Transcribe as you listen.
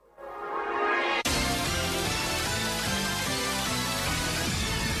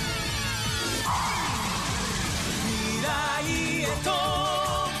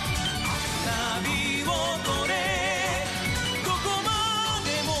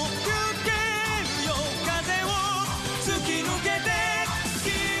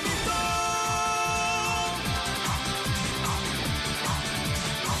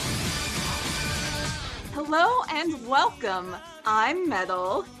and welcome. I'm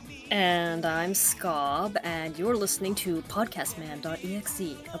Metal. And I'm Scob, and you're listening to PodcastMan.exe,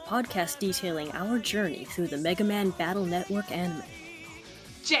 a podcast detailing our journey through the Mega Man Battle Network anime.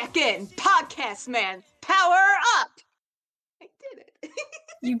 Jack in, Podcast Man, power up! I did it.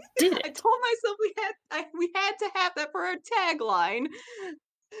 You did it. I told myself we had to have that for our tagline,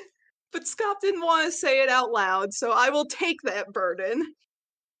 but Scob didn't want to say it out loud, so I will take that burden.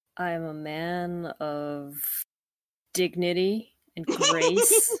 I am a man of dignity and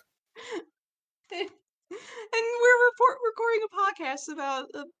grace. And we're recording a podcast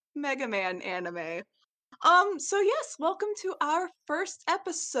about the Mega Man anime. So yes, welcome to our first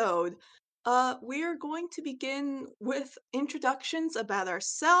episode. We are going to begin with introductions about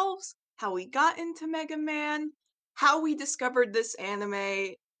ourselves, how we got into Mega Man, how we discovered this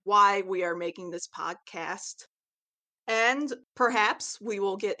anime, why we are making this podcast. And perhaps we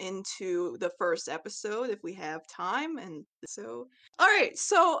will get into the first episode if we have time. And so, all right.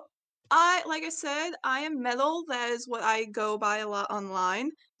 So like I said, I am Metal. That is what I go by a lot online.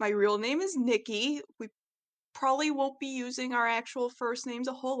 My real name is Nikki. We probably won't be using our actual first names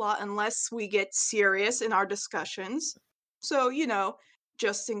a whole lot unless we get serious in our discussions. So,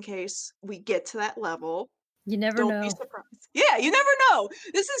 just in case we get to that level. You never know. Don't be surprised. Yeah, you never know.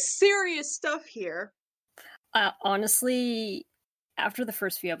 This is serious stuff here. Honestly, after the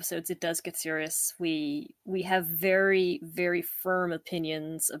first few episodes, it does get serious. We have very, very firm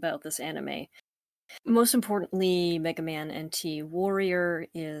opinions about this anime. Most importantly, Mega Man NT Warrior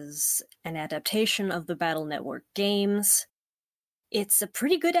is an adaptation of the Battle Network games. It's a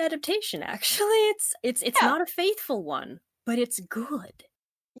pretty good adaptation, actually. It's not a faithful one, but it's good.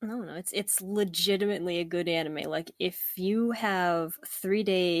 No, it's legitimately a good anime. Like, if you have 3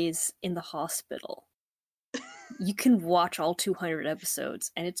 days in the hospital, you can watch all 200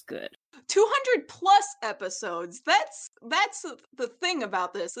 episodes, and it's good. 200 plus episodes. That's the thing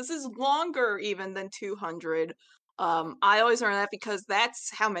about this. This is longer even than 200. I always learn that because that's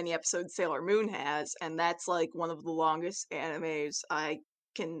how many episodes Sailor Moon has, and that's like one of the longest animes I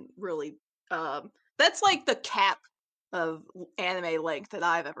can really. That's like the cap of anime length that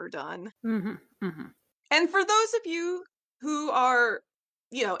I've ever done. Mm-hmm, mm-hmm. And for those of you who are,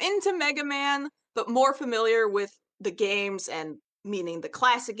 into Mega Man, but more familiar with the games and meaning the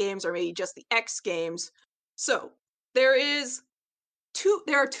classic games or maybe just the X games. So there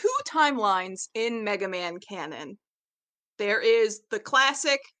are two timelines in Mega Man canon. There is the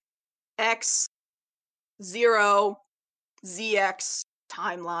classic X, Zero, ZX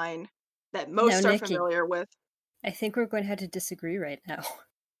timeline that most are Nikki, familiar with. I think we're going to have to disagree right now.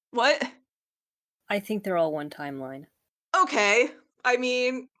 What? I think they're all one timeline. Okay. I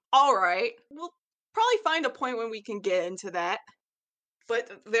mean, alright. We'll probably find a point when we can get into that.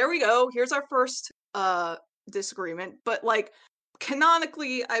 But there we go. Here's our first disagreement. But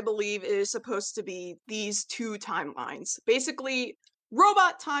canonically, I believe it is supposed to be these two timelines. Basically,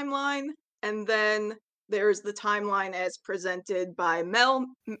 robot timeline, and then there's the timeline as presented by Mega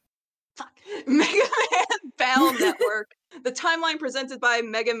Man Battle Network. The timeline presented by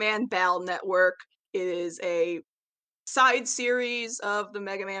Mega Man Battle Network is a side series of the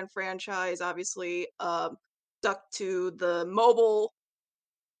Mega Man franchise, obviously stuck to the mobile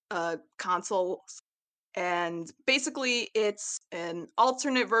consoles, and basically it's an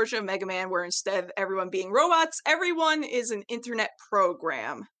alternate version of Mega Man where instead of everyone being robots, everyone is an internet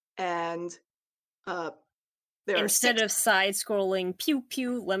program, and instead of side-scrolling pew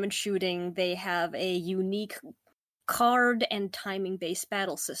pew lemon shooting, they have a unique card and timing-based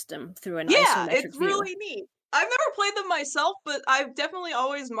battle system through an isometric it's view. Really neat. I've never played them myself, but I've definitely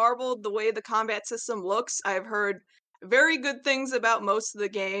always marveled the way the combat system looks. I've heard very good things about most of the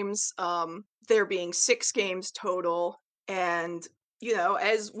games, there being 6 games total, and,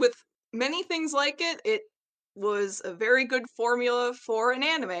 as with many things like it, it was a very good formula for an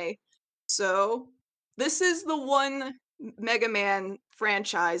anime. So, this is the one Mega Man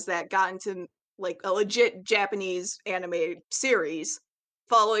franchise that got into, a legit Japanese anime series,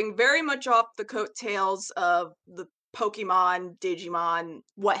 following very much off the coattails of the Pokemon, Digimon,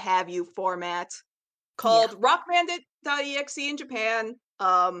 what have you format, called Rockbandit.exe in Japan,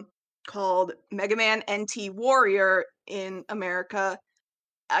 called Mega Man NT Warrior in America.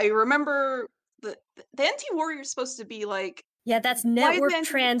 I remember the NT Warrior is supposed to be like... Yeah, that's Network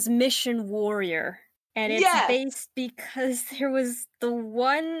Transmission Warrior. And it's based because there was the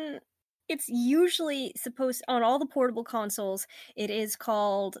one... It's usually supposed on all the portable consoles. It is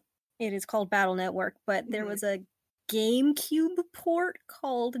called Battle Network, but there was a GameCube port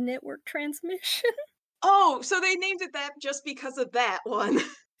called Network Transmission. Oh, so they named it that just because of that one.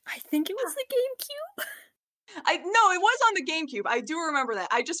 I think it was the GameCube. No, it was on the GameCube. I do remember that.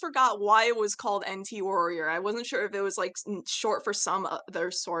 I just forgot why it was called NT Warrior. I wasn't sure if it was like short for some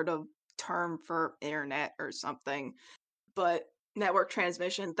other sort of term for internet or something. But network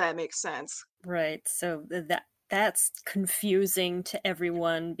transmission, that makes sense. Right. So that's confusing to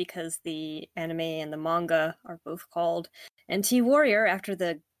everyone because the anime and the manga are both called NT Warrior after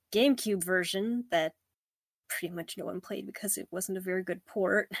the GameCube version that pretty much no one played because it wasn't a very good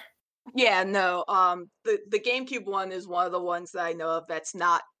port. Yeah, no. The GameCube one is one of the ones that I know of that's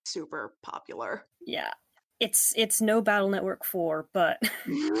not super popular. Yeah. It's no Battle Network 4, but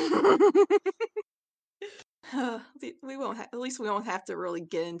we won't. At least we won't have to really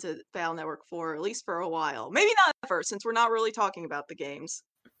get into Battle Network 4, at least for a while. Maybe not ever, since we're not really talking about the games.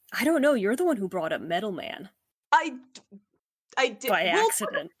 I don't know. You're the one who brought up Metal Man I did by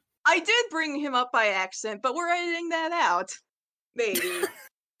accident. I did bring him up by accident, but we're editing that out. Maybe.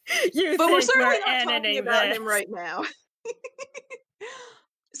 But we're certainly not talking about him right now.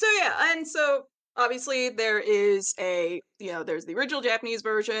 So yeah, and so obviously there is there's the original Japanese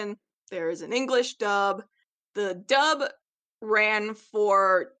version, there's an English dub. The dub ran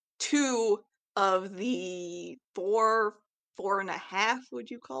for 2 of the 4.5, would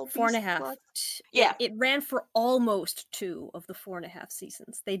you call 4.5. Plus? Yeah. It ran for almost 2 of the 4.5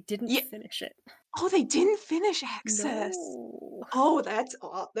 seasons. They didn't finish it. Oh, they didn't finish Access. No. Oh,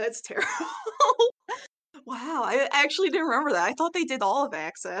 that's terrible. Wow, I actually didn't remember that. I thought they did all of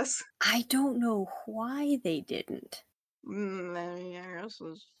Access. I don't know why they didn't. I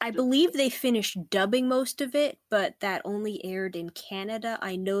I believe they finished dubbing most of it, but that only aired in Canada.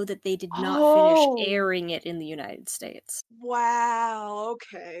 I know that they did not finish airing it in the United States. Wow,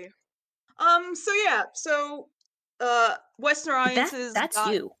 okay. So Western Alliance's That's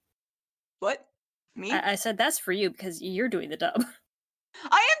you. What? Me? I said that's for you because you're doing the dub.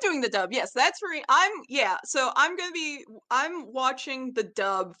 I am doing the dub. Yes, that's for me. So I'm watching the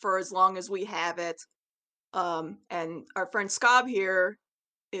dub for as long as we have it. And our friend Scob here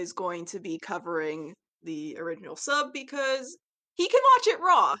is going to be covering the original sub because he can watch it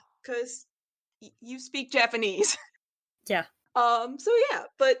raw because you speak Japanese. Yeah. So yeah,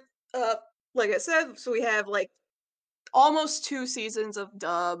 but like I said, so we have like almost 2 seasons of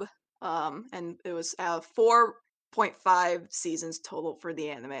dub. And it was 4.5 seasons total for the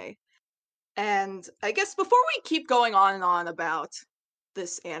anime. And I guess before we keep going on and on about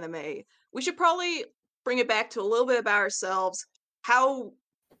this anime, we should probably bring it back to a little bit about ourselves, how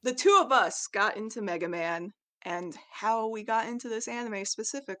the two of us got into Mega Man, and how we got into this anime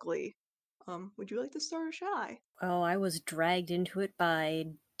specifically. Would you like to start, or shall I? Well, I was dragged into it by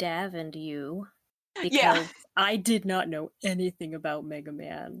Dav and you because Yeah. I did not know anything about Mega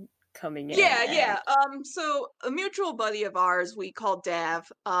Man coming in. Yeah. So a mutual buddy of ours we call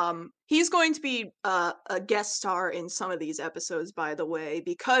Dav. He's going to be a guest star in some of these episodes, by the way,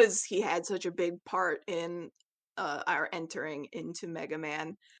 because he had such a big part in our entering into Mega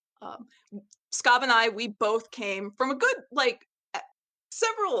Man. Scob and I, we both came from a good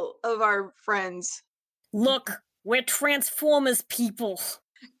several of our friends. Look, we're Transformers people.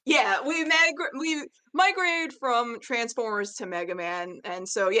 Yeah, we migrated from Transformers to Mega Man, and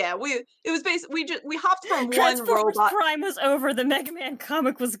so yeah, it was basically we hopped from one robot. Prime was over. The Mega Man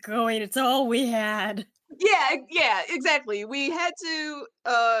comic was going. It's all we had. Yeah, exactly. We had to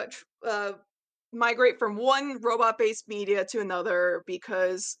migrate from one robot-based media to another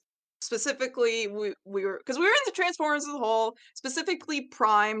because specifically we were into Transformers as a whole, specifically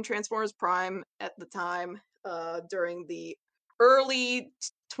Transformers Prime at the time during the early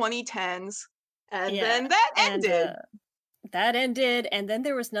 2010s, and then that ended. That ended, and then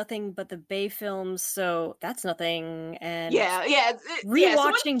there was nothing but the Bay films, so that's nothing. And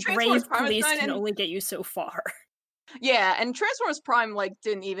rewatching Brave Police can only get you so far. Yeah, and Transformers Prime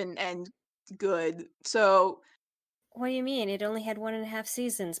didn't even end good. So what do you mean? It only had 1.5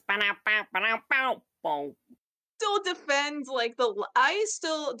 seasons. I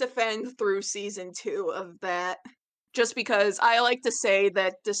still defend through season 2 of that. Just because I like to say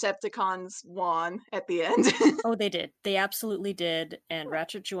that Decepticons won at the end. Oh, they did. They absolutely did. And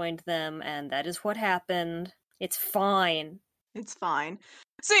Ratchet joined them, and that is what happened. It's fine. It's fine.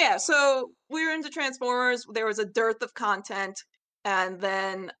 So yeah, so we were into Transformers. There was a dearth of content. And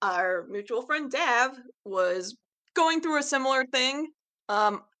then our mutual friend Dav was going through a similar thing.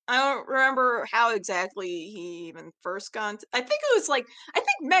 I don't remember how exactly he even first got into, I think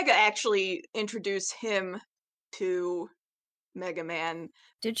Mega actually introduced him to Mega Man.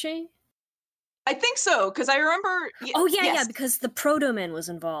 Did she? I think so, because I remember... Yeah, because the Proto Man was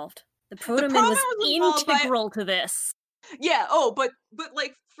involved. The Proto Man was integral to this. Yeah, but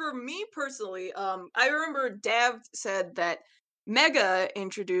like for me personally, I remember Dav said that Mega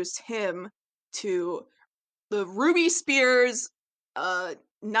introduced him to the Ruby Spears uh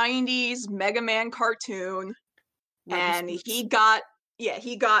 90s Mega Man cartoon, Ruby and Spears. he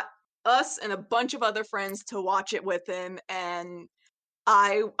got us and a bunch of other friends to watch it with him, and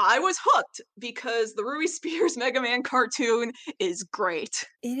I was hooked because the Ruby Spears Mega Man cartoon is great.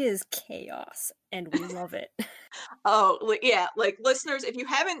 It is chaos, and we love it. Oh, yeah, like listeners, if you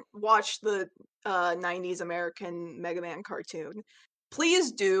haven't watched the 90s American Mega Man cartoon,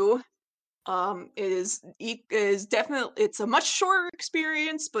 please do. It is definitely it's a much shorter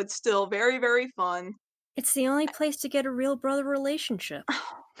experience, but still very, very fun. It's the only place to get a real brother relationship.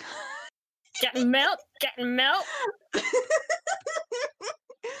 Getting melt, getting melt.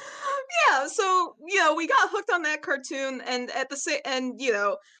 Yeah, so we got hooked on that cartoon, and at the same, and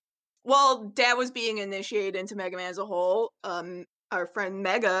while Dad was being initiated into Mega Man as a whole, our friend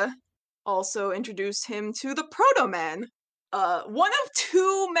Mega also introduced him to the Proto Men, one of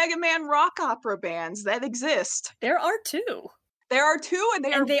two Mega Man rock opera bands that exist. There are two. There are two, and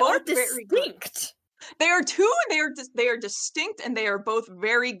they are they both are very good. distinct. They are two, and they are distinct, and they are both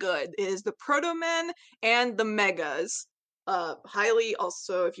very good. It is the Proto Men and the Megas. Highly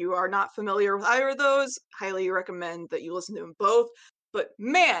also, if you are not familiar with either of those, highly recommend that you listen to them both. But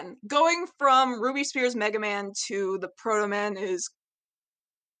man, going from Ruby Spears Mega Man to the Proto Men is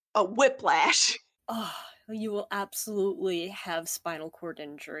a whiplash. Oh, you will absolutely have spinal cord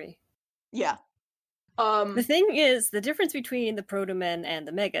injury. Yeah. The thing is, the difference between the Proto Men and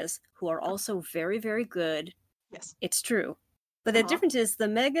the Megas, who are also very, very good, yes, it's true. But the difference is, the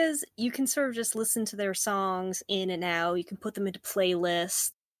Megas, you can sort of just listen to their songs in and out. You can put them into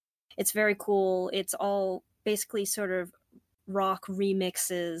playlists. It's very cool. It's all basically sort of rock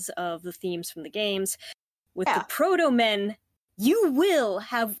remixes of the themes from the games. With the Proto Men, you will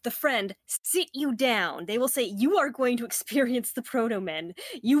have the friend sit you down. They will say, you are going to experience the Proto Men.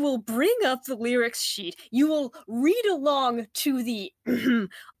 You will bring up the lyrics sheet. You will read along to the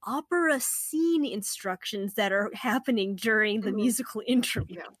opera scene instructions that are happening during the musical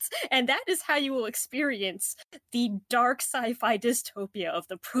interludes. Yeah. And that is how you will experience the dark sci-fi dystopia of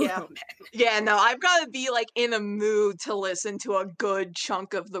the Proto Men. Yeah, no, I've got to be like in a mood to listen to a good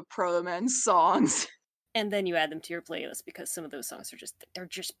chunk of the Proto Men songs. And then you add them to your playlist because some of those songs they're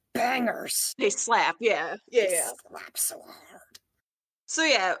just bangers. They slap, yeah. They slap so hard.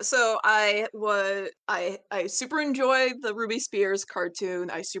 So I super enjoyed the Ruby Spears cartoon.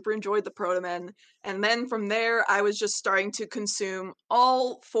 I super enjoyed the Proto Men, and then from there I was just starting to consume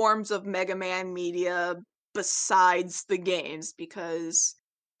all forms of Mega Man media besides the games, because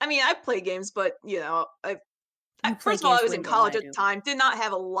I mean, I play games, but first of all, I was in college at the time, did not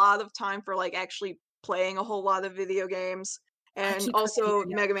have a lot of time for like actually playing a whole lot of video games, and also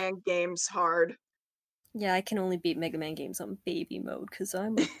Mega Man games hard. Yeah, I can only beat Mega Man games on baby mode because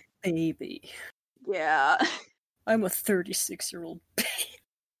I'm a baby. Yeah. I'm a 36-year-old baby.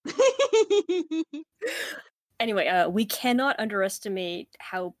 Anyway, we cannot underestimate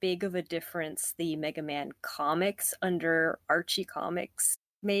how big of a difference the Mega Man comics under Archie Comics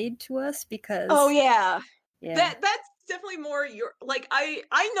made to us, because... Oh, yeah. That's definitely more your... Like,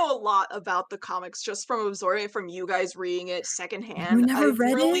 I know a lot about the comics just from absorbing it from you guys reading it secondhand. You never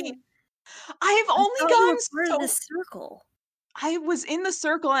read it? I've only gotten part of the circle. I was in the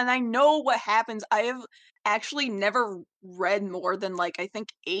circle, and I know what happens. I have actually never read more than like I think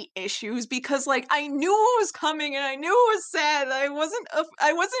 8 issues, because like I knew it was coming and I knew it was sad. I wasn't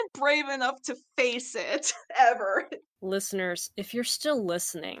brave enough to face it ever. Listeners, if you're still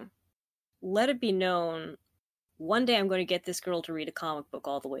listening, let it be known, one day I'm going to get this girl to read a comic book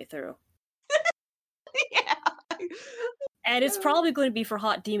all the way through. Yeah. And it's probably going to be for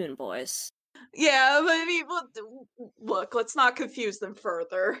hot demon boys. Yeah, but I mean, look, let's not confuse them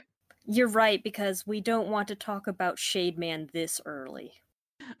further. You're right, because we don't want to talk about Shade Man this early.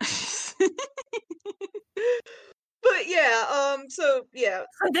 But yeah, so yeah.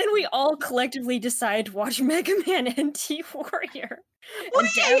 And then we all collectively decide to watch Mega Man NT Warrior. Well,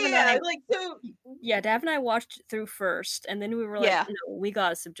 Dav and I watched it through first, and then we were like, no, we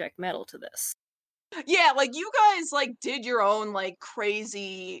gotta subject Metal to this. Yeah, like you guys like did your own like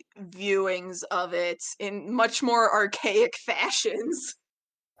crazy viewings of it in much more archaic fashions.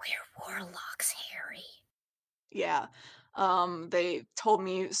 We're warlocks, Harry. Yeah. They told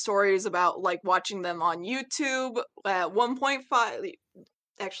me stories about like watching them on YouTube at 1.5.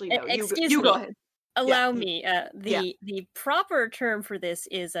 Actually, no, you go ahead. Allow me. The proper term for this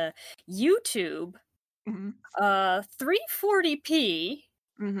is a YouTube 340p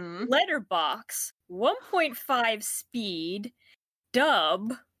letterbox 1.5 speed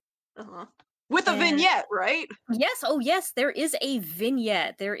dub. Uh-huh. With a vignette, right? Yes, oh yes, there is a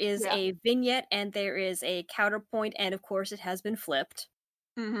vignette. There is Yeah. a vignette and there is a counterpoint, and of course it has been flipped.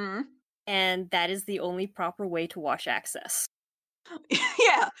 Mm-hmm. And that is the only proper way to watch Access.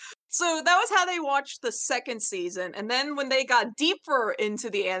 Yeah. So that was how they watched the second season. And then when they got deeper into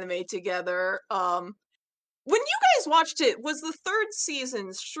the anime together, when you guys watched it, was the third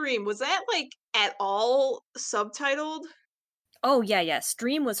season stream, was that like at all subtitled? Oh yeah.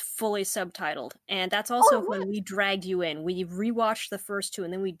 Stream was fully subtitled, and that's also Oh, when we dragged you in. We rewatched the first two,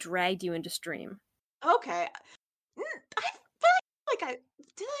 and then we dragged you into Stream. okay. I feel like I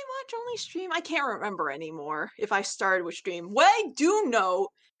did I watch only stream? I can't remember anymore if I started with stream. What I do know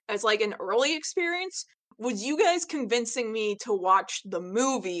as like an early experience was you guys convincing me to watch the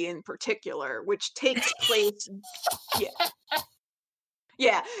movie in particular, which takes place yeah.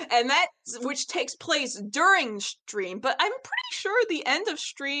 Yeah, and that which takes place during stream, but I'm pretty sure the end of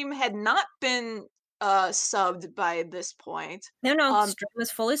stream had not been subbed by this point. No, Um Stream was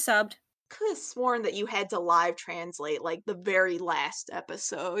fully subbed. could have sworn that you had to live translate like the very last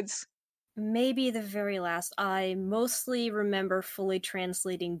episodes. Maybe the very last. I mostly remember fully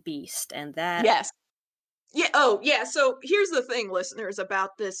translating Beast, and that. Yes. Yeah, oh, yeah, so here's the thing, listeners,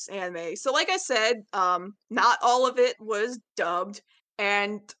 about this anime. So like I said, not all of it was dubbed,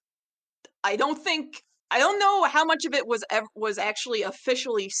 and I don't know how much of it was actually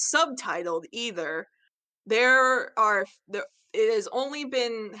officially subtitled either. There it has only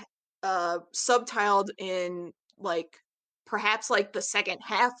been subtitled in like perhaps like the second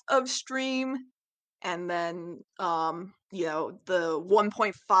half of stream, and then the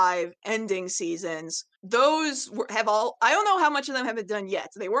 1.5 ending seasons. Have all, I don't know how much of them have been done yet.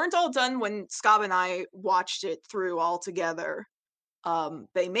 They weren't all done when Scab and I watched it through all together.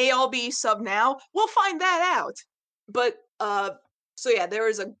 They may all be sub now. We'll find that out. But so yeah, there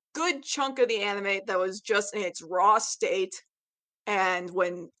was a good chunk of the anime that was just in its raw state. And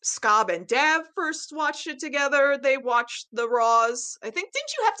when Scab and Dav first watched it together, they watched the raws. I think,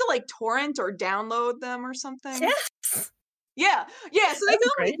 didn't you have to like torrent or download them or something? Yes! Yeah, yeah. So they That's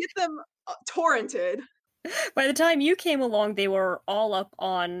could only great. get them torrented. By the time you came along, they were all up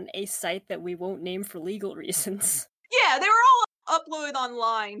on a site that we won't name for legal reasons. Yeah, they were all uploaded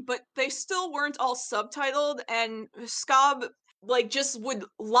online, but they still weren't all subtitled, and Scab like just would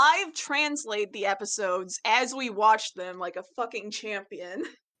live translate the episodes as we watched them like a fucking champion.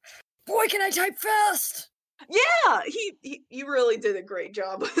 Boy, can I type fast! Yeah, he really did a great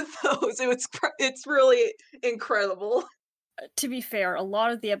job with those. It's really incredible. To be fair, a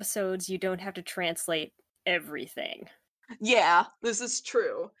lot of the episodes you don't have to translate everything. Yeah, this is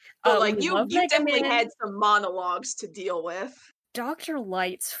true. But like we you love definitely Megaman. had some monologues to deal with. Dr.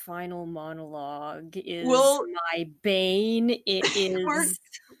 Light's final monologue is Well, my bane. It is.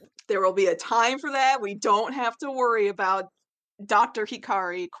 There will be a time for that. We don't have to worry about Dr.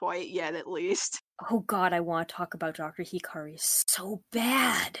 Hikari quite yet, at least. Oh god, I want to talk about Dr. Hikari so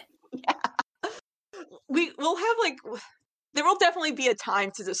bad. Yeah. We'll have like there will definitely be a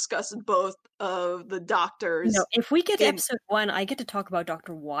time to discuss both of the doctors. No, if we get to episode 1, I get to talk about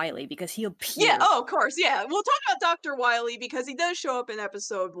Dr. Wily because he appears. Yeah, oh, of course, yeah. We'll talk about Dr. Wily because he does show up in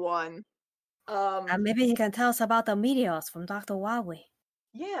episode 1. Maybe he can tell us about the meteors from Dr. Wily.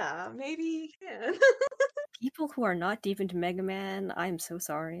 Yeah, maybe he can. People who are not deep into Mega Man, I'm so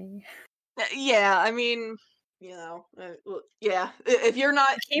sorry. Yeah, I mean, yeah. If you're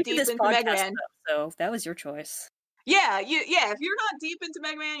not deep into Mega Man, so that was your choice. Yeah, if you're not deep into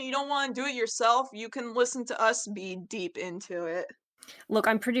Mega Man, you don't want to do it yourself, you can listen to us be deep into it. Look,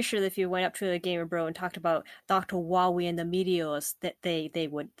 I'm pretty sure that if you went up to a Gamer Bro and talked about Dr. Wily and the meteors, that they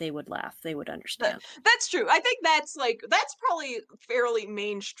would laugh. They would understand. That's true. I think that's probably fairly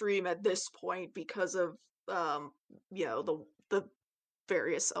mainstream at this point because of the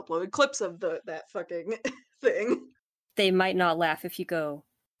various uploaded clips of that fucking thing. They might not laugh if you go,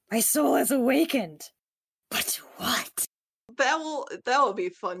 "My soul has awakened." But what? That will be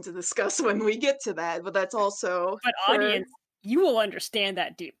fun to discuss when we get to that, but that's also But audience, you will understand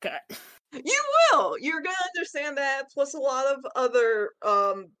that deep cut. You will! You're gonna understand that, plus a lot of other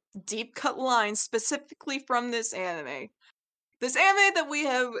deep cut lines specifically from this anime. This anime that we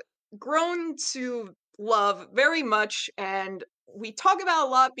have grown to love very much, and we talk about a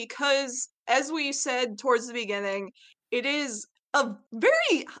lot because, as we said towards the beginning, it is a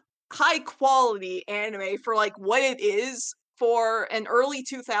very high quality anime for like what it is for an early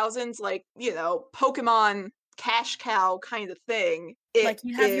 2000s like Pokemon cash cow kind of thing. Like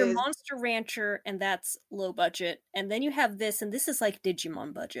you have your Monster Rancher and that's low budget, and then you have this and this is like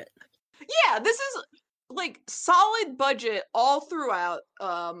Digimon budget. Yeah, this is like solid budget all throughout.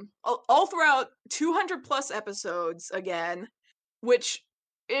 All throughout 200 plus episodes again, which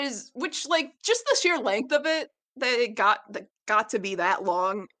like just the sheer length of it that got to be that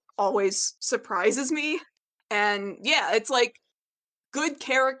long always surprises me. And yeah, it's like good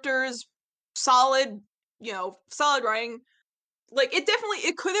characters, solid, solid writing. Like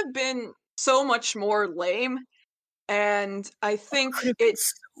it could have been so much more lame, and I think Could have been it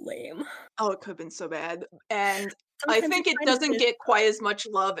so lame. oh, it could have been so bad. And I Sometimes it think it kind of doesn't is. get quite as much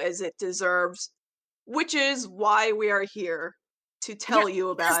love as it deserves, which is why we are here to Yeah, tell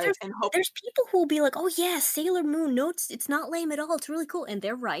you because about it and hope. there's people who will be like, "Oh yeah, Sailor Moon, no, it's not lame at all, it's really cool," and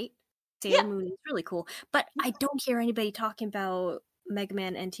they're right. Sailor Yeah, Moon is really cool, but I don't hear anybody talking about Mega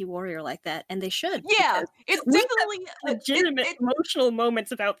Man NT Warrior like that, and they should, yeah, because it's we have definitely legitimate emotional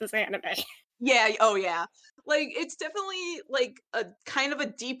moments about this anime. yeah, oh yeah. Like it's definitely like a kind of a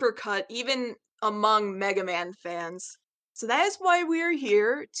deeper cut even among Mega Man fans. So that is why we're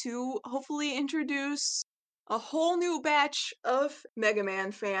here to hopefully introduce a whole new batch of Mega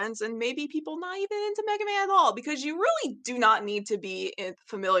Man fans and maybe people not even into Mega Man at all because you really do not need to be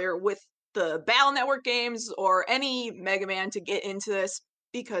familiar with the Battle Network games or any Mega Man to get into this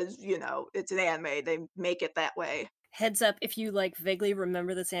because, it's an anime. They make it that way. Heads up, if you like vaguely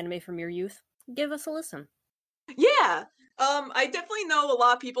remember this anime from your youth, give us a listen. Yeah. I definitely know a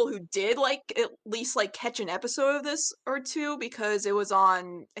lot of people who did like at least like catch an episode of this or two because it was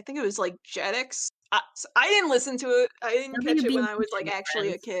on, I think it was like Jetix. I didn't listen to it. I didn't catch it when I was like WB actually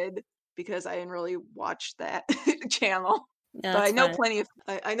a friends. kid because I didn't really watch that channel. No, But it's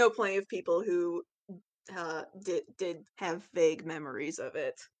fine. I know plenty of people who did have vague memories of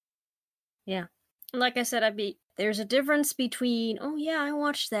it. Yeah. Like I said, there's a difference between, oh yeah, I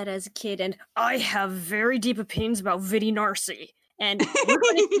watched that as a kid, and I have very deep opinions about Vidi Narcy. And we're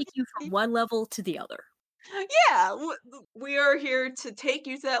going to take you from one level to the other. Yeah, we are here to take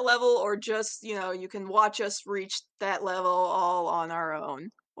you to that level, or just, you can watch us reach that level all on our own,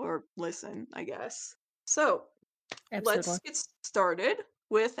 or listen, I guess. So, Episode let's one. get started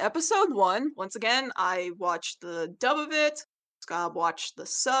with episode 1. Once again, I watched the dub of it, Scott watched the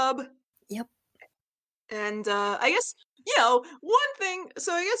sub, Yep. and I guess,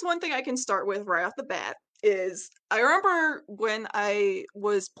 I guess one thing I can start with right off the bat is I remember when I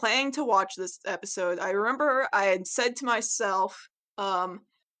was planning to watch this episode, I remember I had said to myself, I'm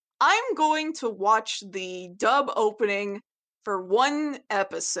going to watch the dub opening for one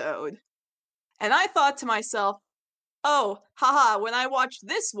episode. And I thought to myself, oh, haha, when I watch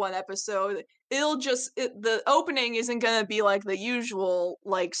this one episode, the opening isn't gonna be like the usual,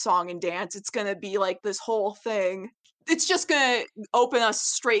 like, song and dance, it's gonna be like this whole thing. It's just gonna open us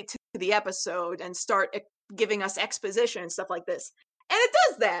straight to the episode and start giving us exposition and stuff like this. And it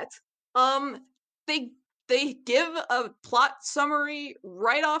does that. Um, they they give a plot summary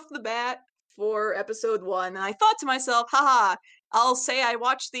right off the bat for episode 1, and I thought to myself, haha, I'll say I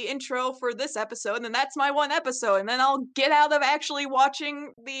watched the intro for this episode, and that's my one episode, and then I'll get out of actually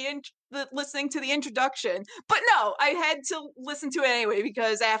watching the listening to the introduction. But no, I had to listen to it anyway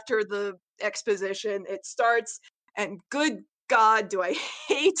because after the exposition, it starts, and good God, do I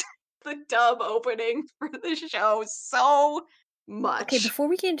hate the dub opening for the show so Okay, much. before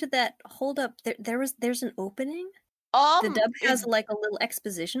we get into that, hold up. There's an opening? The Um, dub it, has like a little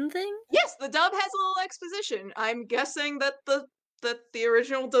exposition thing? yes, the dub has a little exposition. I'm guessing that the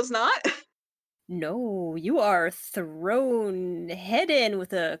original does not. No, you are thrown head in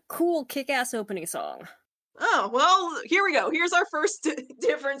with a cool kick-ass opening song. Oh, well, here we go. Here's our first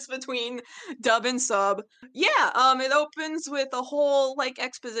difference between dub and sub. Yeah, it opens with a whole like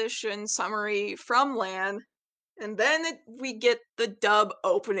exposition summary from Lan, and then we get the dub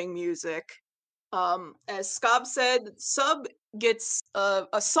opening music. As Scob said, sub gets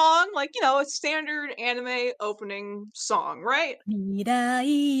a song, like, a standard anime opening song, right? 未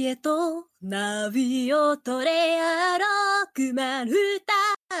来へとナビを取れ歩くま二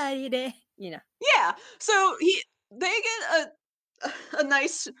人で You know. Yeah, so they get a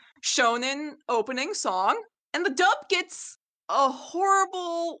nice shonen opening song, and the dub gets a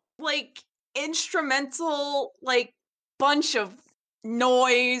horrible, like, instrumental, like, bunch of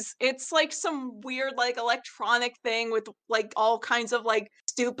noise. It's like some weird, like, electronic thing with, like, all kinds of, like,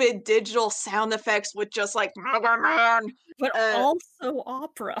 stupid digital sound effects with just, like, Mega Man. But Uh, also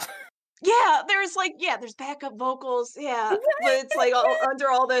opera. yeah, there's backup vocals, yeah, but it's, like, all under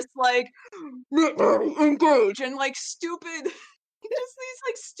all this, like, engage, and, like, stupid just these,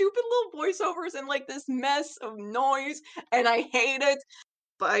 like, stupid little voiceovers and, like, this mess of noise, and I hate it,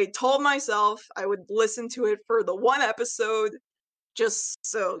 but I told myself I would listen to it for the one episode, just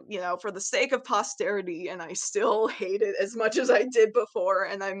so, for the sake of posterity, and I still hate it as much as I did before,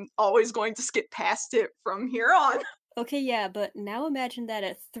 and I'm always going to skip past it from here on. Okay, yeah, but now imagine that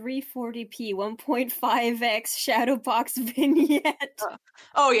at 340p 1.5x shadow box vignette.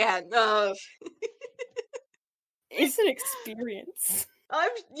 Oh yeah, It's an experience.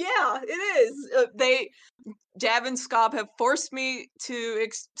 yeah, it is. Jav and Scob have forced me to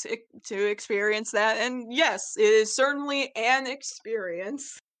experience that, and yes, it is certainly an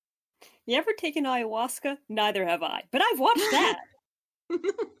experience. You ever taken ayahuasca? Neither have I, but I've watched that.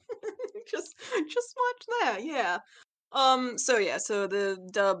 just watch that, yeah. So the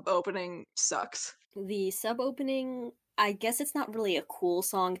dub opening sucks. The sub opening, I guess it's not really a cool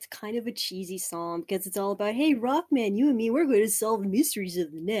song. It's kind of a cheesy song because it's all about, hey, Rockman, you and me, we're going to solve the mysteries of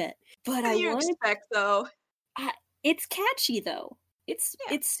the net. But What do you expect, though? It's catchy, though. It's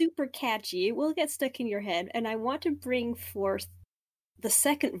super catchy. It will get stuck in your head, and I want to bring forth the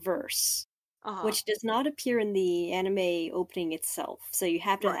second verse, which does not appear in the anime opening itself, so you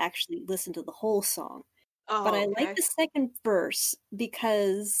have to actually listen to the whole song. But I like the second verse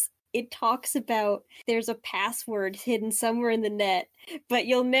because it talks about there's a password hidden somewhere in the net, but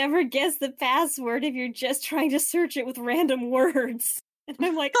you'll never guess the password if you're just trying to search it with random words. And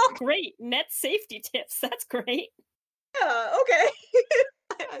I'm like, great, net safety tips. That's great. Yeah, okay.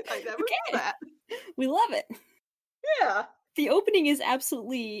 I never knew that. We love it. Yeah. The opening is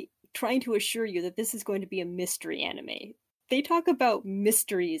absolutely trying to assure you that this is going to be a mystery anime. They talk about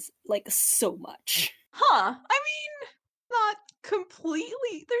mysteries like so much. Huh. I mean, not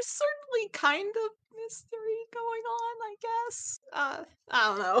completely. There's certainly kind of mystery going on, I guess. I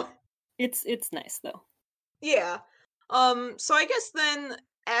don't know. It's nice though. Yeah. So I guess then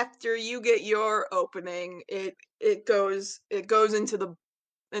after you get your opening, it goes into the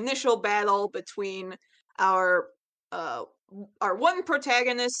initial battle between our one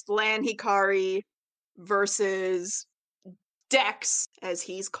protagonist, Lan Hikari, versus Dex, as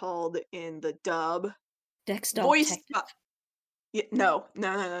he's called in the dub. Dex voiced by... No.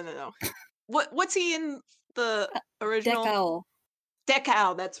 What's he in the original?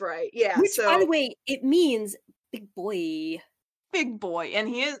 Dekao, that's right. Yeah. Which, by the way, it means big boy. Big boy, and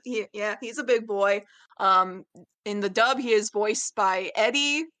he's a big boy. In the dub, he is voiced by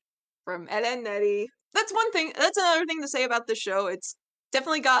Eddie from Ed, Edd n Eddy. That's one thing. That's another thing to say about the show. It's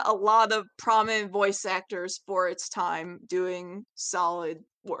definitely got a lot of prominent voice actors for its time doing solid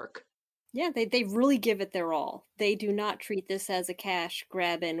work. Yeah, they really give it their all. They do not treat this as a cash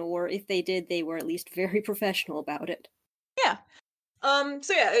grabbing, or if they did, they were at least very professional about it. Yeah.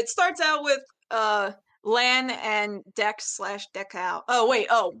 So yeah, it starts out with Lan and Dex / Dekao.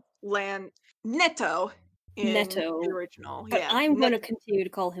 Lan Neto. Neto. The original. But I'm going to continue to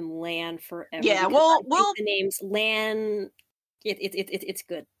call him Lan forever. Yeah, well, the name's Lan. It's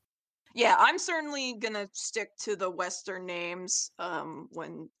good. Yeah, I'm certainly gonna stick to the Western names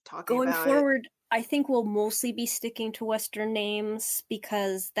when talking going about forward. I think we'll mostly be sticking to Western names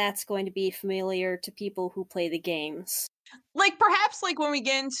because that's going to be familiar to people who play the games. Like perhaps like when we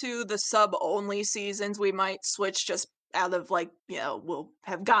get into the sub-only seasons, we might switch just out of we'll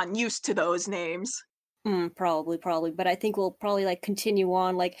have gotten used to those names. Probably. But I think we'll probably continue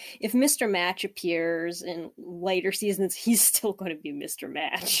on. Like if Mr. Match appears in later seasons, he's still going to be Mr.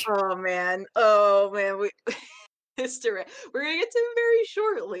 Match. Oh man, we Mr. Match. We're gonna get to him very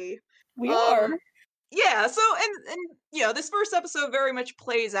shortly. We are. Yeah. So and this first episode very much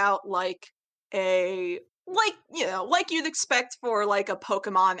plays out like you'd expect for like a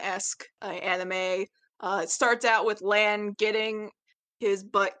Pokemon-esque anime. It starts out with Lan getting his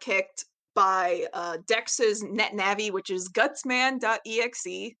butt kicked by Dex's NetNavi, which is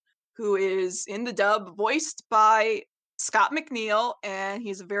Gutsman.exe, who is in the dub voiced by Scott McNeil, and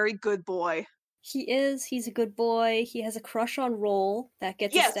he's a very good boy. He is. He's a good boy. He has a crush on Roll that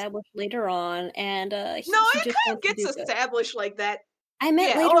gets established later on, and it kind of gets established like that. I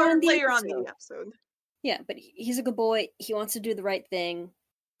meant later on the episode. Yeah, but he's a good boy. He wants to do the right thing.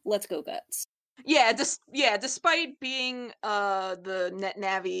 Let's go, Guts. Yeah, despite being the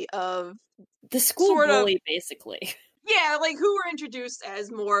NetNavi of the school bully, basically. Yeah, like who were introduced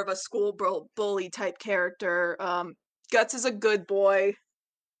as more of a school bully type character. Guts is a good boy,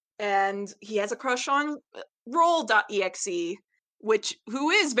 and he has a crush on Roll.exe, who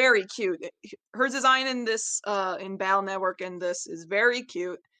is very cute. Her design in this in Battle Network in this is very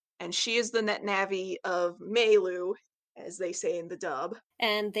cute, and she is the NetNavi of Meilu, as they say in the dub.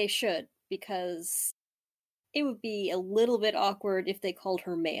 And they should, because it would be a little bit awkward if they called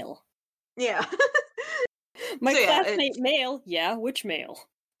her Male. Yeah. My classmate Male? Yeah, which Male?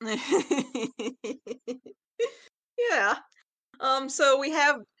 Yeah. So we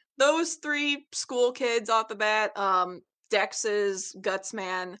have those three school kids off the bat. Dex's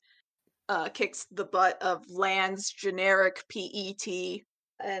Gutsman kicks the butt of Lan's generic PET,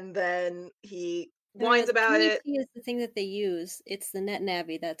 and then he whines about it. PET is the thing that they use. It's the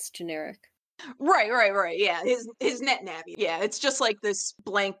NetNavi that's generic. Right. Yeah, his net navy. Yeah, it's just like this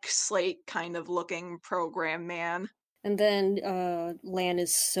blank slate kind of looking program man. And then Lan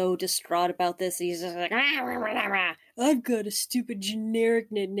is so distraught about this, he's just like, I've got a stupid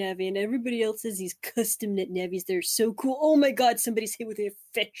generic NetNavi, and everybody else has these custom NetNavis. They're so cool. Oh my god, somebody's hit with a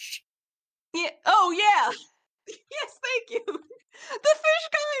fish. Yeah. Oh yeah. Yes, thank you. The fish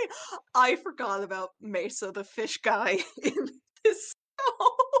guy. I forgot about Mesa, the fish guy in this show.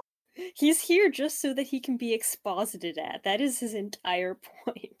 He's here just so that he can be exposited at. That is his entire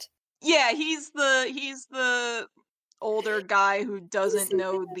point. Yeah, he's the older guy who doesn't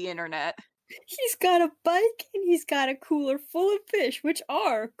know the internet. He's got a bike and he's got a cooler full of fish, which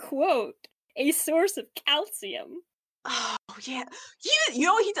are, quote, a source of calcium. Oh yeah, you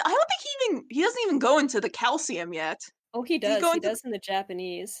know I don't think he doesn't even go into the calcium yet. Oh, he does. He does in the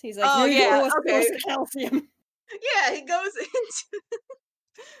Japanese. He's like, oh yeah, okay. Source of calcium. Yeah, he goes into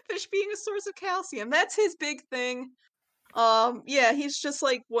fish being a source of calcium. That's his big thing. Yeah, he's just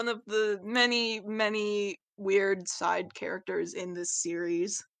like one of the many weird side characters in this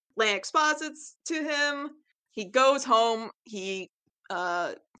series. Lan exposits to him. He goes home. He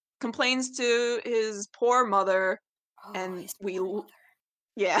complains to his poor mother, and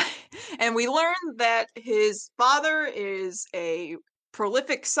yeah, and we learn that his father is a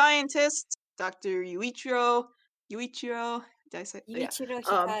prolific scientist, Dr. Yuichiro. Did I say? Yuichiro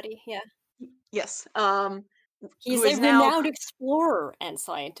Hikari, yeah. Yes. He's a renowned explorer and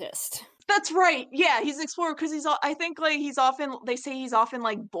scientist. That's right. Yeah, he's an explorer because I think like they say he's often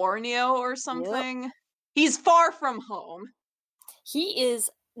like Borneo or something. Yep. He's far from home. He is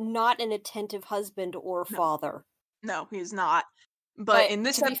not an attentive husband or father. No, he's not. But in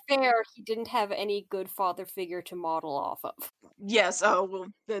this, to be fair, he didn't have any good father figure to model off of. Yes. Oh well.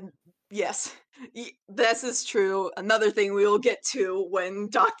 Then yes, this is true. Another thing we will get to when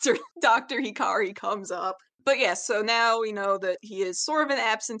Dr. Hikari comes up. But yes, so now we know that he is sort of an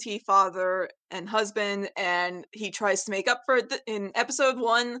absentee father and husband, and he tries to make up for it in episode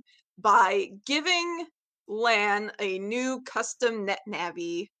 1 by giving Lan a new custom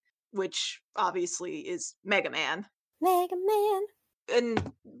NetNavi, which obviously is Mega Man. Mega Man.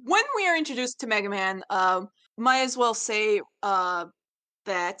 And when we are introduced to Mega Man, might as well say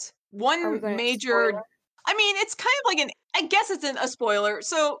that one major... I mean, it's kind of like I guess it's a spoiler.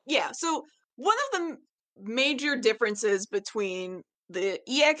 So, yeah. So, one of the major differences between the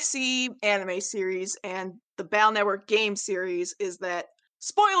EXE anime series and the Battle Network game series is that,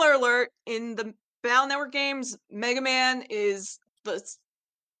 spoiler alert, in the Battle Network games, Mega Man is the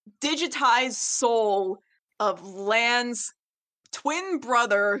digitized soul of Lan's twin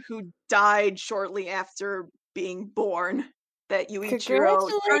brother who died shortly after being born, that Yuichiro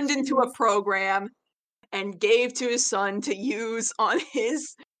turned into a program and gave to his son to use on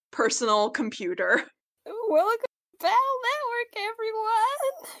his personal computer. Welcome to Battle Network,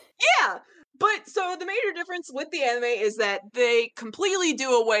 everyone! Yeah! But, so the major difference with the anime is that they completely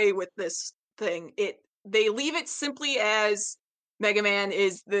do away with this thing. They leave it simply as Mega Man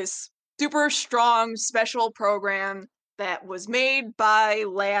is this super strong special program that was made by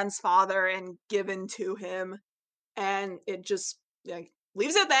Lan's father and given to him. And it just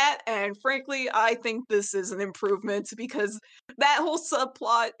leaves it at that, and frankly, I think this is an improvement because that whole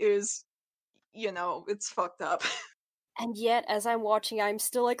subplot is, it's fucked up. And yet, as I'm watching, I'm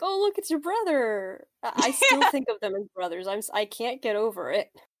still like, oh, look, it's your brother! I still think of them as brothers. I can't get over it.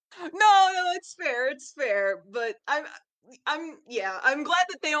 No, it's fair, but I'm glad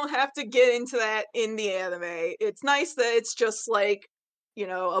that they don't have to get into that in the anime. It's nice that it's just like,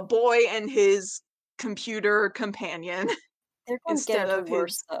 a boy and his computer companion. They're going to get it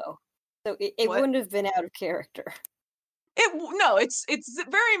worse, though. So it wouldn't have been out of character. It's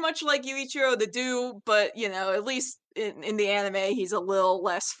very much like Yuichiro the Do, but, at least in the anime, he's a little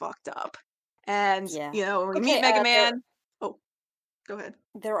less fucked up. And, when we meet Mega Man... Oh, go ahead.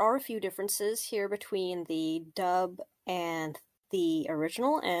 There are a few differences here between the dub and the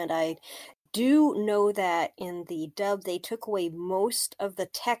original, and I do know that in the dub they took away most of the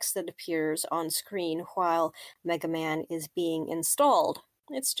text that appears on screen while Mega Man is being installed.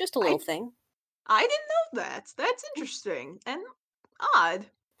 It's just a little thing. I didn't know that. That's interesting and odd.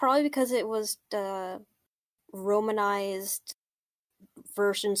 Probably because it was Romanized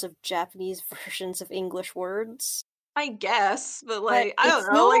versions of Japanese versions of English words. I guess, but But like I it's don't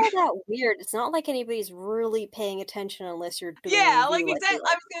not know, like all that weird. It's not like anybody's really paying attention unless you're doing a yeah, like review like we exactly.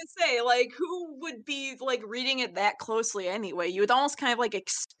 I are. was gonna say, like, who would be like reading it that closely anyway? You would almost kind of like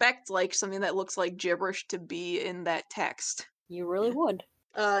expect like something that looks like gibberish to be in that text. You really would.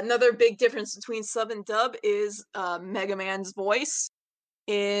 Another big difference between sub and dub is Mega Man's voice.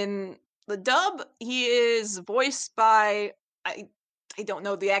 In the dub, he is voiced by I I don't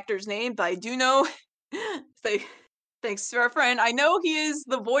know the actor's name, but I do know th- thanks to our friend, I know he is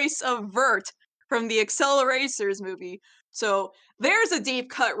the voice of Vert from the Acceleracers movie. So there's a deep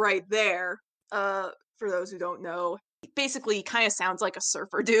cut right there. For those who don't know, basically he kind of sounds like a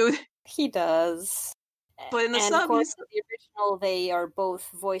surfer dude. He does. But in the And of sub, course, he's in the original, they are both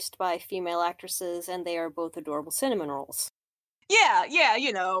voiced by female actresses, and they are both adorable cinnamon rolls. yeah,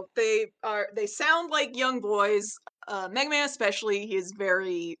 they sound like young boys. Mega Man especially, he's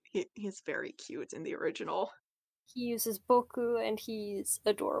very cute in the original. He uses Boku, and he's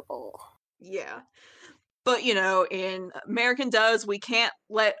adorable. Yeah. But in American dubs, we can't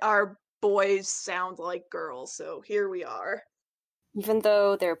let our boys sound like girls, so here we are. Even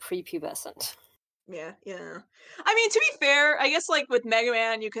though they're prepubescent. Yeah, yeah. I mean, to be fair, I guess like with Mega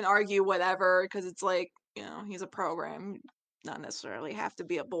Man, you can argue whatever because it's like, he's a program, not necessarily have to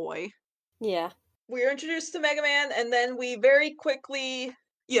be a boy. Yeah. We're introduced to Mega Man, and then we very quickly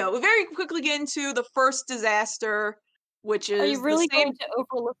get into the first disaster, which Are you is the really same. going to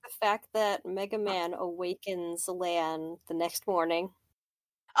overlook the fact that Mega Man awakens Lan the next morning?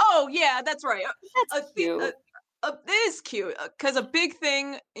 Oh yeah, that's right. That's cute. It is cute because a big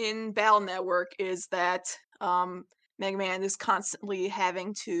thing in Battle Network is that Mega Man is constantly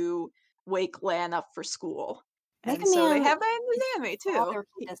having to wake Lan up for school, Mega and so they Man have that in is the anime the too. father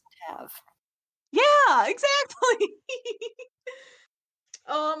he doesn't have. Yeah, exactly.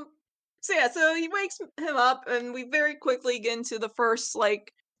 Um, so he wakes him up, and we very quickly get into the first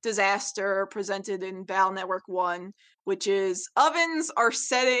like disaster presented in Battle Network 1, which is ovens are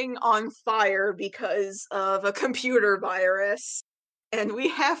setting on fire because of a computer virus. And we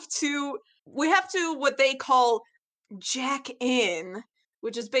have to what they call jack in,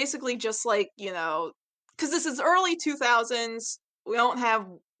 which is basically just like, because this is early 2000s, we don't have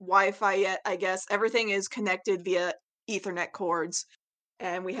Wi-Fi yet, I guess. Everything is connected via Ethernet cords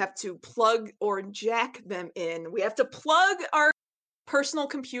and we have to plug or jack them in. We have to plug our personal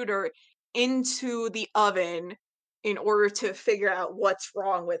computer into the oven in order to figure out what's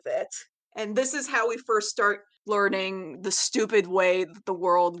wrong with it. And this is how we first start learning the stupid way that the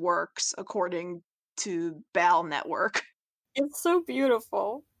world works according to Battle Network. It's so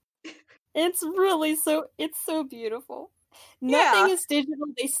beautiful. It's so beautiful. Nothing Yeah. is digital.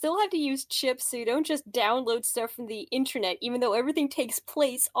 They still have to use chips, so you don't just download stuff from the internet, even though everything takes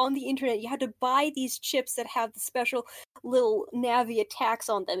place on the internet. You have to buy these chips that have the special little Navi attacks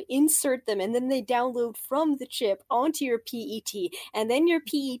on them, insert them, and then they download from the chip onto your PET. And then your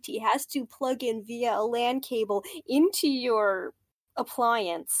PET has to plug in via a LAN cable into your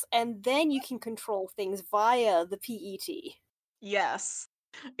appliance, and then you can control things via the PET. Yes.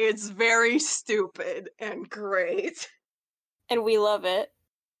 It's very stupid and great. And we love it.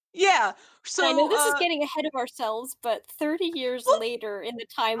 Yeah. And I know So this is getting ahead of ourselves, but 30 years well, later in the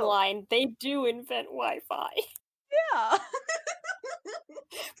oh, timeline, they do invent Wi-Fi. yeah.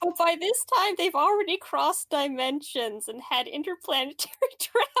 But by this time, they've already crossed dimensions and had interplanetary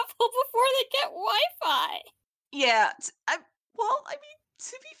travel before they get Wi-Fi. Yeah, I mean,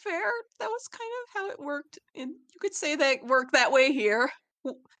 to be fair, that was kind of how it worked, and you could say that it worked that way here.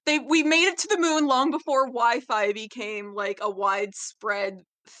 We made it to the moon long before Wi-Fi became like a widespread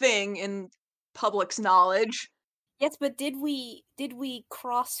thing in public's knowledge. Yes, but did we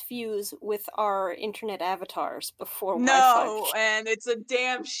cross fuse with our internet avatars before Wi-Fi? No, and it's a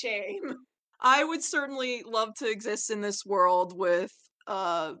damn shame. I would certainly love to exist in this world with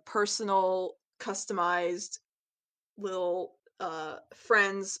personal, customized little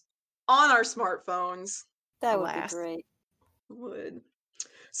friends on our smartphones. That would be Alas, great. would.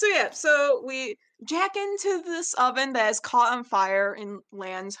 So yeah, so we jack into this oven that is caught on fire in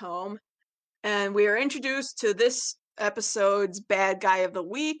Lan's home, and we are introduced to this episode's bad guy of the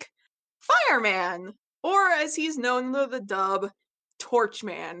week, Fireman, or as he's known in the dub,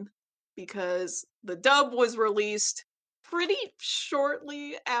 Torchman, because the dub was released pretty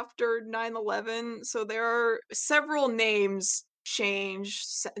shortly after 9/11, so there are several names changed,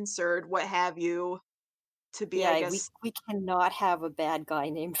 censored, what have you, to be, I Yeah, we guess. we cannot have a bad guy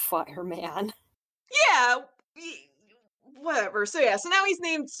named Fireman. Yeah, whatever. So yeah, so now he's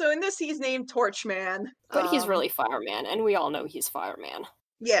named. So in this, he's named Torchman. But he's really Fireman, and we all know he's Fireman.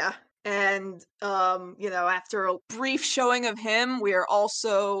 Yeah, And, after a brief showing of him, we are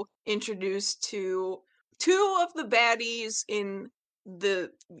also introduced to two of the baddies in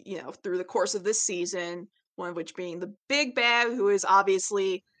through the course of this season, one of which being the big bad, who is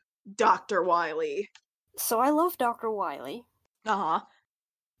obviously Dr. Wily. So I love Dr. Wily. Uh-huh.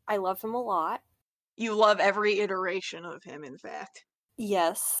 I love him a lot. You love every iteration of him, in fact.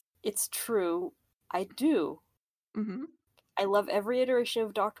 Yes, it's true. I do. Mm-hmm. I love every iteration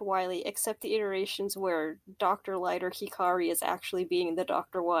of Dr. Wily except the iterations where Dr. Light or Hikari is actually being the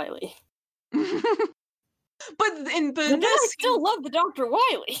Dr. Wily. But in But then I still love the Dr.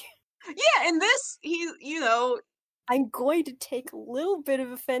 Wily. Yeah, in this, I'm going to take a little bit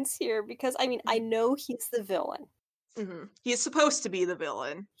of offense here because, I know he's the villain. Mm-hmm. He's supposed to be the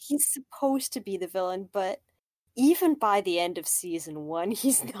villain. He's supposed to be the villain, but even by the end of season 1,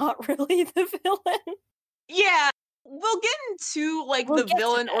 he's not really the villain. Yeah, we'll get into the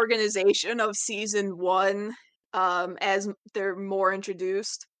villain organization of season 1 as they're more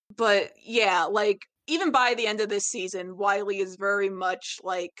introduced. But yeah, even by the end of this season, Wily is very much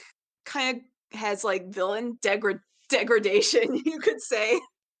kind of has villain degradation, you could say.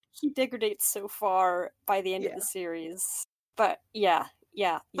 He degrades so far by the end of the series. But yeah.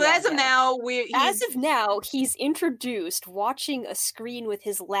 But as of now, he's introduced watching a screen with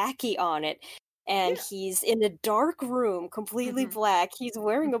his lackey on it, and he's in a dark room, completely black. He's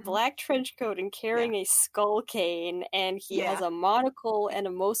wearing a black trench coat and carrying a skull cane, and he has a monocle and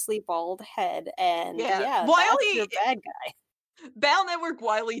a mostly bald head, and Wily, that's your bad guy. Battle Network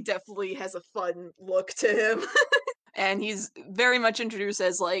Wily definitely has a fun look to him. And he's very much introduced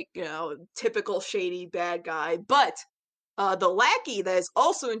as typical shady bad guy. But the lackey that is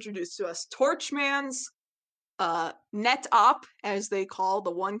also introduced to us, Torchman's net op, as they call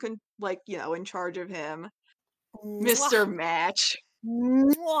the one in charge of him, Mr. Match.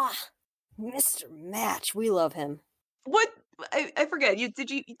 Mr. Match, we love him. What I forget.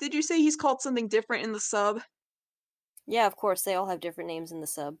 Did you say he's called something different in the sub? Yeah, of course. They all have different names in the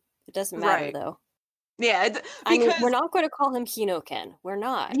sub. It doesn't matter though. Yeah, we're not going to call him Hinoken. We're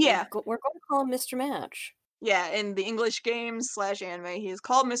not. Yeah, we're going to call him Mr. Match. Yeah, in the English games / anime, he is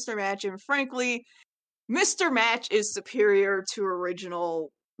called Mr. Match, and frankly, Mr. Match is superior to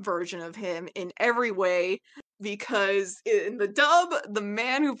original version of him in every way, because in the dub, the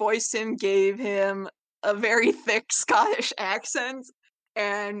man who voiced him gave him a very thick Scottish accent,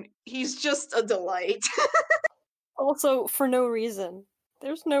 and he's just a delight. Also, for no reason.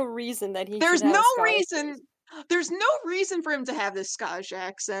 There's no reason that There's no reason for him to have this Scottish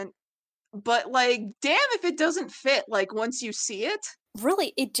accent. But damn if it doesn't fit once you see it.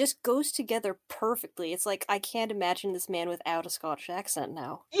 Really, it just goes together perfectly. It's I can't imagine this man without a Scottish accent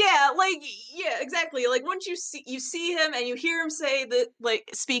now. Yeah, exactly. Once you see him and you hear him say that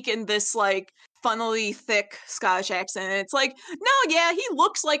speak in this funnily thick Scottish accent, and it's no, yeah, he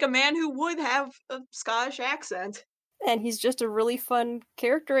looks like a man who would have a Scottish accent. And he's just a really fun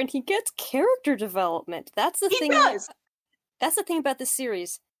character, and he gets character development. That's the thing. That's the thing about this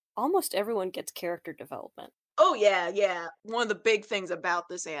series. Almost everyone gets character development. Oh yeah. One of the big things about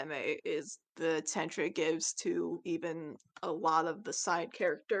this anime is the attention it gives to even a lot of the side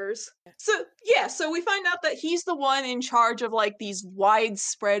characters. So we find out that he's the one in charge of these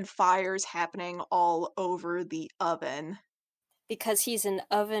widespread fires happening all over the oven. Because he's an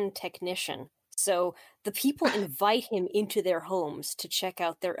oven technician. So the people invite him into their homes to check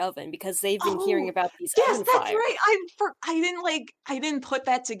out their oven because they've been hearing about these oven fires. Yes, that's right. I didn't put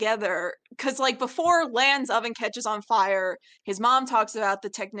that together because before Lan's oven catches on fire, his mom talks about the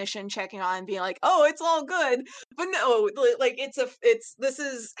technician checking on and being "Oh, it's all good." But no, this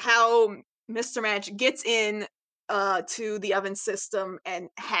is how Mr. Match gets in to the oven system and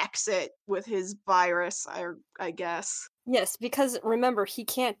hacks it with his virus, I guess. Yes, because remember, he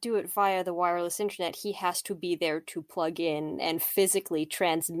can't do it via the wireless internet. He has to be there to plug in and physically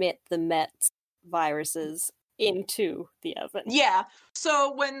transmit the Met's viruses into the oven. Yeah,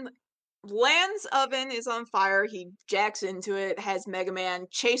 so when Lan's oven is on fire, he jacks into it, has Mega Man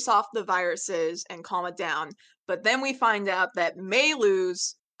chase off the viruses and calm it down. But then we find out that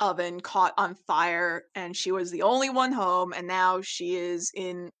Meilu's oven caught on fire, and she was the only one home, and now she is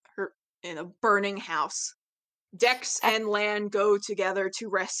in a burning house. Dex and Lan go together to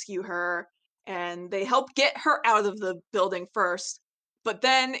rescue her, and they help get her out of the building first. But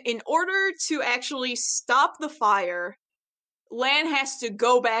then, in order to actually stop the fire, Lan has to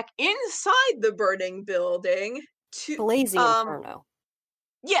go back inside the burning building to Blazing Inferno.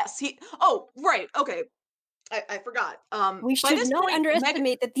 Yes, right, okay. I forgot. We should not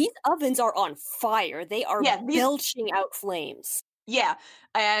underestimate that these ovens are on fire. They are belching out flames. Yeah,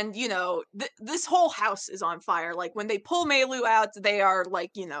 and this whole house is on fire. Like when they pull Melu out, they are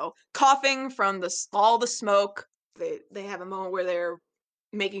like coughing from all the smoke. They have a moment where they're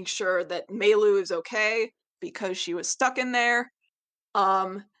making sure that Melu is okay because she was stuck in there.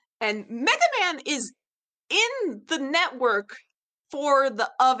 And Mega Man is in the network for the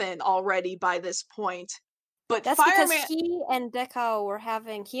oven already by this point. But That's because Fireman, he and Dex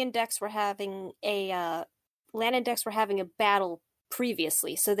were having a Lan and Dex were having a battle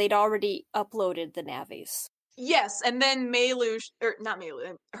previously, so they'd already uploaded the navies. yes, and then Melu, or not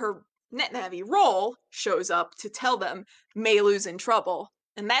Melu, her NetNavi Roll shows up to tell them Melu's in trouble.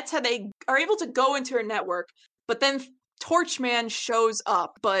 And that's how they are able to go into her network. But then Torchman shows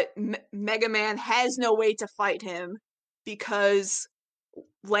up, but Mega Man has no way to fight him because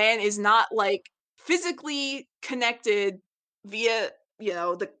Lan is not like physically connected via,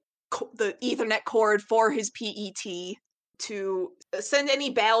 the Ethernet cord for his PET to send any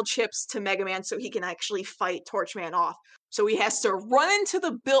battle chips to Mega Man so he can actually fight Torchman off. So he has to run into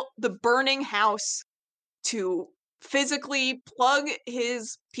the burning house to physically plug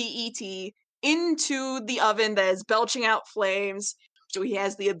his PET into the oven that is belching out flames, so he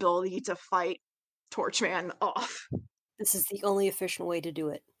has the ability to fight Torchman off. This is the only efficient way to do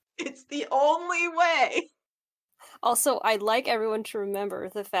it. It's the only way. Also, I'd like everyone to remember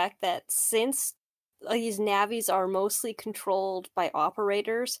the fact that since these navies are mostly controlled by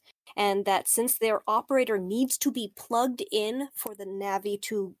operators, and that since their operator needs to be plugged in for the navi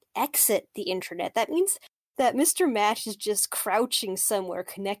to exit the internet, that means that Mr. Match is just crouching somewhere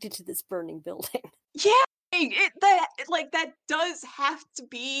connected to this burning building. Yeah, that does have to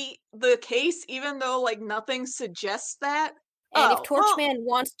be the case, even though nothing suggests that. And if Torchman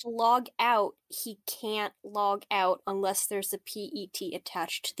wants to log out, he can't log out unless there's a PET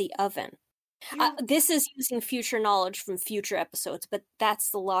attached to the oven. This is using future knowledge from future episodes, but that's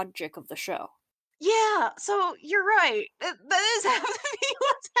the logic of the show. Yeah, so you're right. That is have to be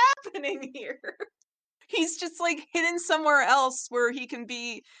what's happening here. He's just hidden somewhere else where he can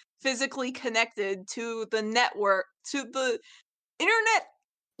be physically connected to the network, to the internet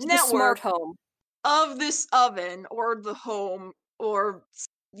network, the smart home of this oven, or the home, or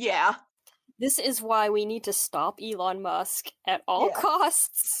yeah. This is why we need to stop Elon Musk at all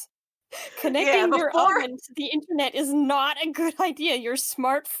costs. Connecting your oven to the internet is not a good idea. Your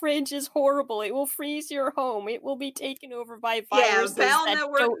smart fridge is horrible. It will freeze your home. It will be taken over by viruses that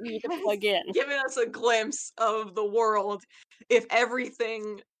don't need to plug in. Giving us a glimpse of the world if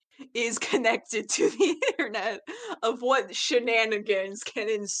everything is connected to the internet, of what shenanigans can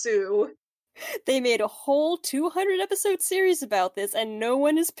ensue. They made a whole 200 episode series about this, and no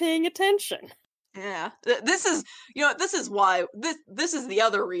one is paying attention. Yeah, this is why this is the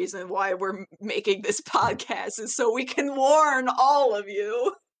other reason why we're making this podcast, is so we can warn all of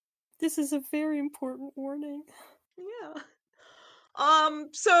you. This is a very important warning. Yeah.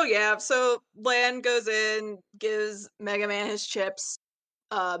 So Lan goes in, gives Mega Man his chips.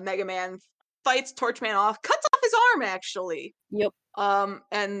 Mega Man fights Torchman off, cuts off his arm actually. Yep.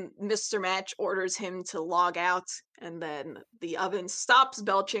 And Mr. Match orders him to log out, and then the oven stops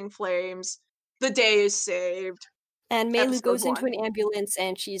belching flames. The day is saved. And Melu goes into an ambulance,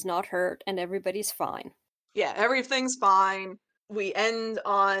 and she's not hurt, and everybody's fine. Yeah, everything's fine. We end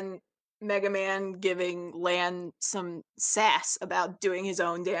on Mega Man giving Lan some sass about doing his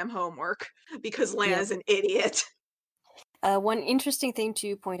own damn homework, because Lan is an idiot. One interesting thing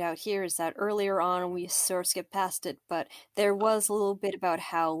to point out here is that earlier on, we sort of skipped past it, but there was a little bit about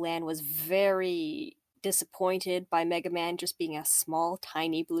how Lan was very disappointed by Mega Man just being a small,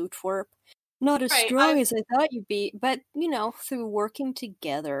 tiny blue twerp. Not as strong as I thought you'd be, but, through working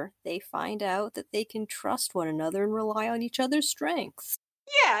together, they find out that they can trust one another and rely on each other's strengths.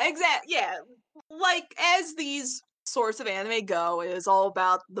 Yeah, exactly. Yeah, as these sorts of anime go, it is all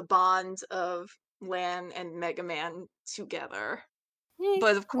about the bond of Lan and Mega Man together. Hey,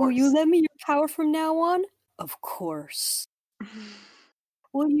 but of course, will you lend me your power from now on? Of course.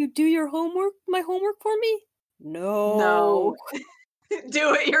 Will you do my homework for me? No.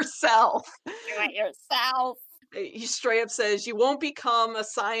 Do it yourself. Do it yourself. He straight up says you won't become a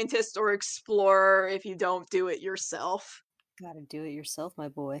scientist or explorer if you don't do it yourself. Gotta do it yourself, my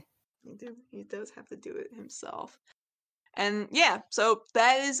boy. He does have to do it himself. And yeah, so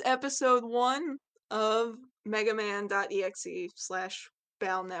that is episode 1 of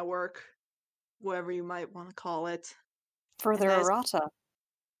megaman.exe/Battle Network, whatever you might want to call it. Further errata.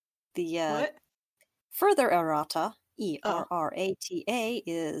 What? Further errata, ERRATA,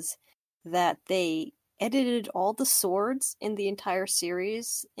 is that they edited all the swords in the entire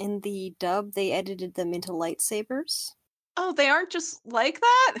series. In the dub, they edited them into lightsabers. Oh, they aren't just like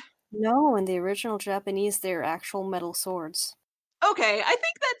that? No, in the original Japanese, they're actual metal swords. Okay, I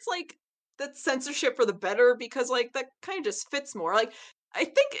think that's censorship for the better because like that kind of just fits more. Like I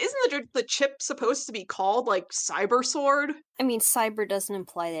think isn't the chip supposed to be called like Cyber Sword? I mean, cyber doesn't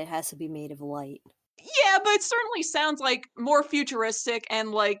imply that it has to be made of light. Yeah, but it certainly sounds like more futuristic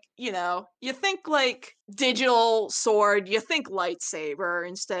and like, you think like digital sword, you think lightsaber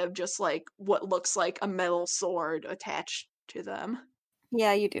instead of just like what looks like a metal sword attached to them.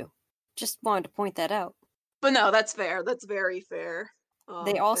 Yeah, you do. Just wanted to point that out. But no, that's fair. That's very fair.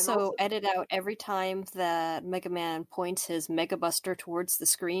 They And also also, edit out every time that Mega Man points his Mega Buster towards the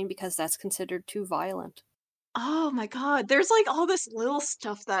screen because that's considered too violent. oh my god, there's like all this little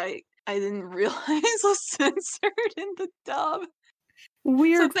stuff that I didn't realize was censored in the dub. So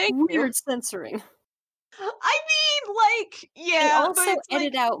Weird, thank you. weird censoring. I mean, like, They yeah, but also it's like,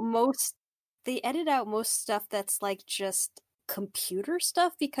 edit out most stuff that's like just computer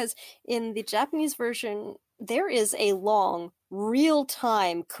stuff because in the Japanese version there is a long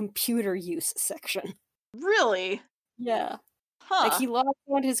real-time computer use section. really? Yeah. Like Huh. he logs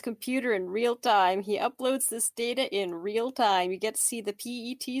on his computer in real time. He uploads this data in real time. You get to see the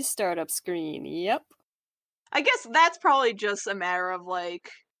PET startup screen. Yep. I guess that's probably just a matter of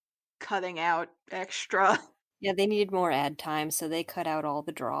like cutting out extra. Yeah, they needed more ad time, so they cut out all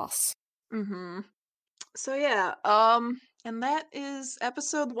the dross. Mhm. So yeah, and that is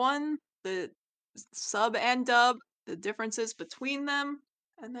episode 1, the sub and dub, the differences between them,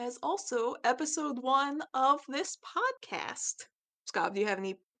 and that is also episode 1 of this podcast. Scott, do you have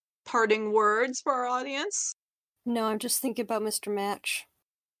any parting words for our audience? No, I'm just thinking about Mr. Match.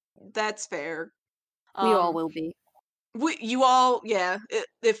 That's fair. We all Um, will be. you all, yeah.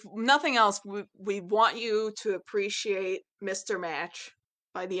 If nothing else, we want you to appreciate Mr. Match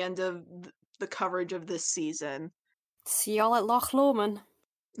by the end of the coverage of this season. See y'all at Loch Lomond.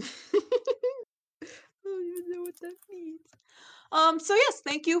 I don't even know what that means. So yes,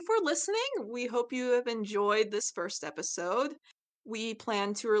 thank you for listening. We hope you have enjoyed this first episode. We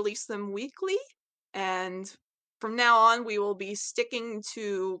plan to release them weekly, and from now on, we will be sticking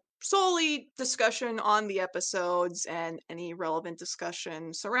to solely discussion on the episodes and any relevant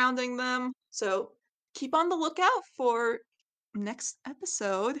discussion surrounding them. So keep on the lookout for next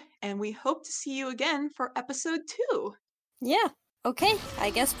episode, and we hope to see you again for episode 2. Yeah. Okay,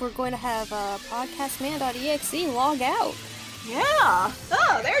 I guess we're going to have podcastman.exe log out. Yeah.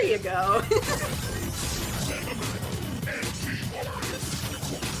 Oh, there you go.